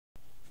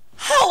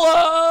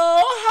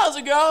how's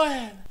it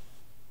going?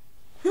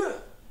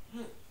 Here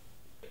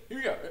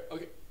we go.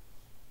 Okay.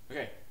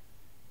 Okay.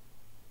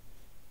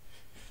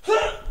 Did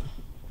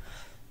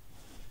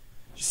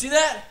you see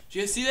that? Did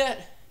you guys see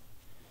that?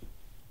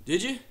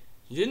 Did you?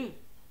 You didn't?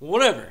 Well,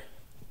 whatever.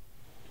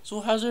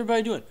 So how's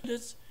everybody doing?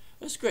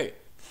 That's great.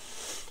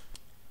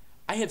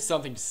 I have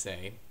something to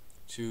say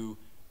to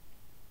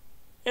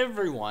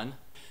everyone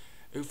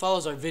who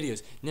follows our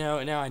videos. Now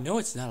I know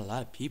it's not a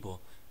lot of people.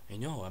 I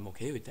know, I'm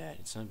okay with that.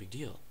 It's not a big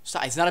deal.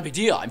 It's not a big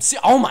deal.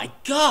 Oh my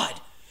God!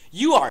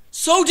 You are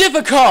so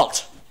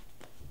difficult!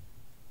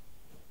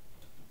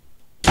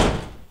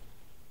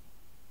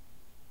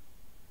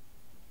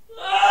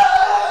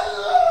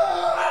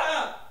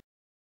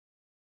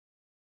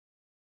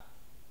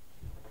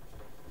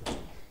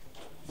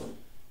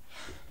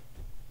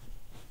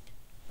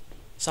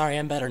 Sorry,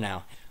 I'm better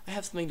now. I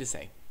have something to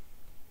say.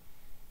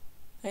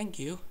 Thank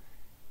you.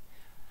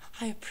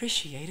 I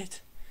appreciate it.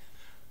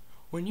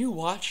 When you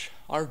watch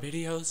our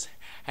videos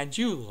and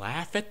you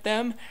laugh at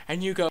them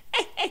and you go,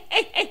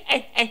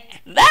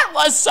 that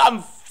was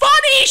some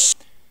funny sh-,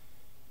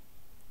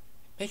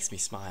 makes me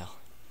smile.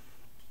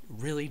 It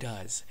really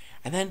does.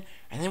 And then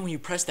when you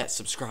press that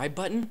subscribe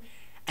button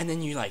and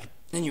then you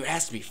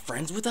ask to be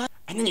friends with us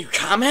and then you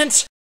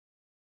comment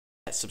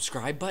that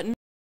subscribe button,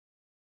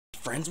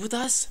 friends with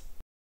us.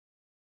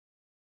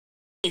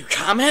 You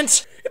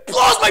comment? It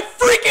blows my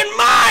freaking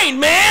mind,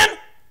 man!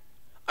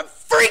 I'm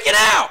freaking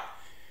out!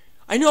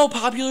 I know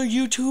popular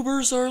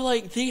YouTubers are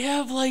like, they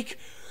have like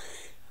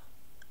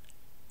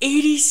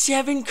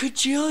 87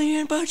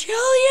 bajillion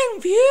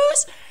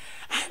views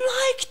and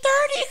like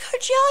 30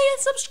 bajillion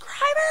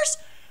subscribers.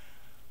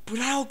 But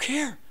I don't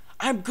care.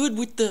 I'm good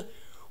with the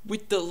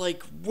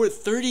like, we're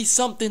 30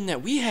 something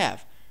that we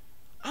have.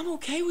 I'm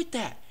okay with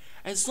that.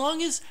 As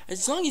long as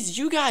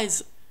you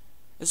guys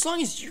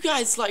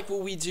like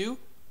what we do,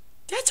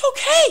 that's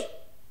okay.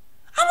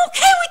 I'm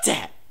okay with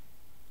that.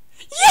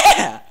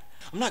 Yeah.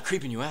 I'm not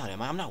creeping you out,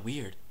 am I? I'm not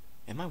weird.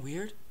 Am I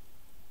weird?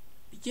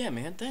 Yeah,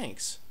 man,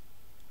 thanks.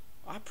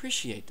 I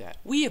appreciate that.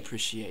 We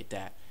appreciate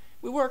that.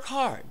 We work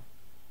hard.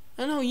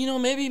 I know, you know,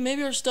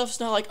 maybe our stuff's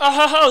not like,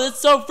 oh, that's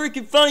so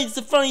freaking funny. It's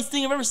the funniest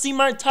thing I've ever seen in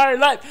my entire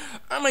life.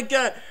 Oh my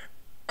God.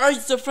 Oh,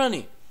 it's so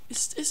funny. It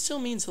still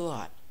means a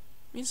lot.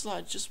 It means a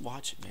lot. Just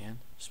watch it, man.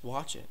 Just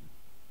watch it.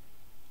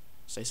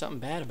 Say something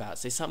bad about it.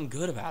 Say something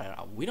good about it.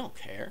 We don't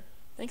care.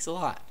 Thanks a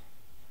lot.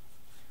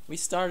 We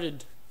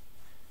started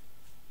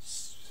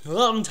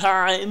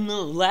sometime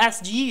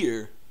last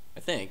year,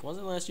 I think. Was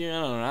it last year?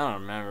 I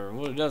don't remember.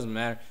 Well, it doesn't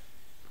matter.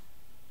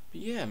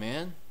 But yeah,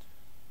 man.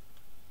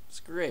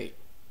 It's great.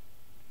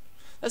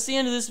 That's the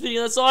end of this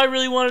video. That's all I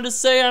really wanted to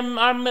say.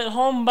 I'm at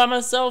home by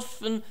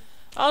myself and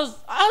I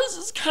was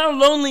just kind of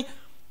lonely.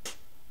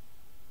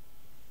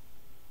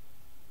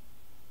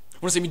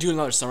 Wanna see me do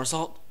another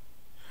somersault?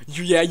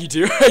 Yeah, you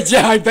do.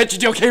 Yeah, I bet you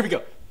do. Okay, here we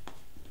go.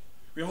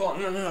 Wait,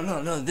 hold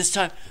on. No. This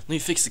time, let me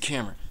fix the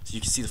camera so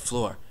you can see the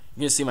floor.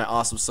 You're gonna see my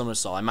awesome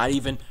somersault. I might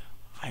even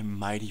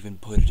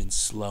put it in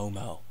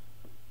slow-mo.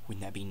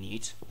 Wouldn't that be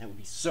neat? That would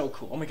be so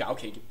cool. Oh my God.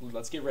 Okay,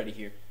 let's get ready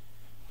here.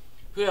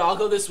 Yeah, I'll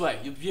go this way.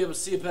 You'll be able to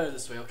see it better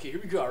this way. Okay, here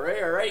we go. All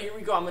right. Here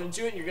we go. I'm gonna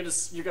do it. And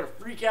you're gonna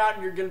freak out,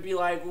 and you're gonna be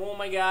like, "Oh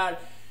my God,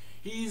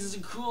 he's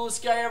the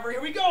coolest guy ever."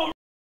 Here we go.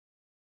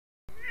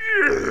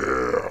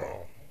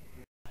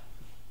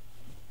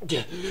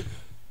 Yeah.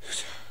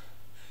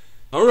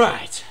 All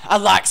right. I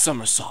like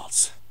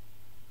somersaults.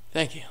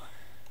 Thank you.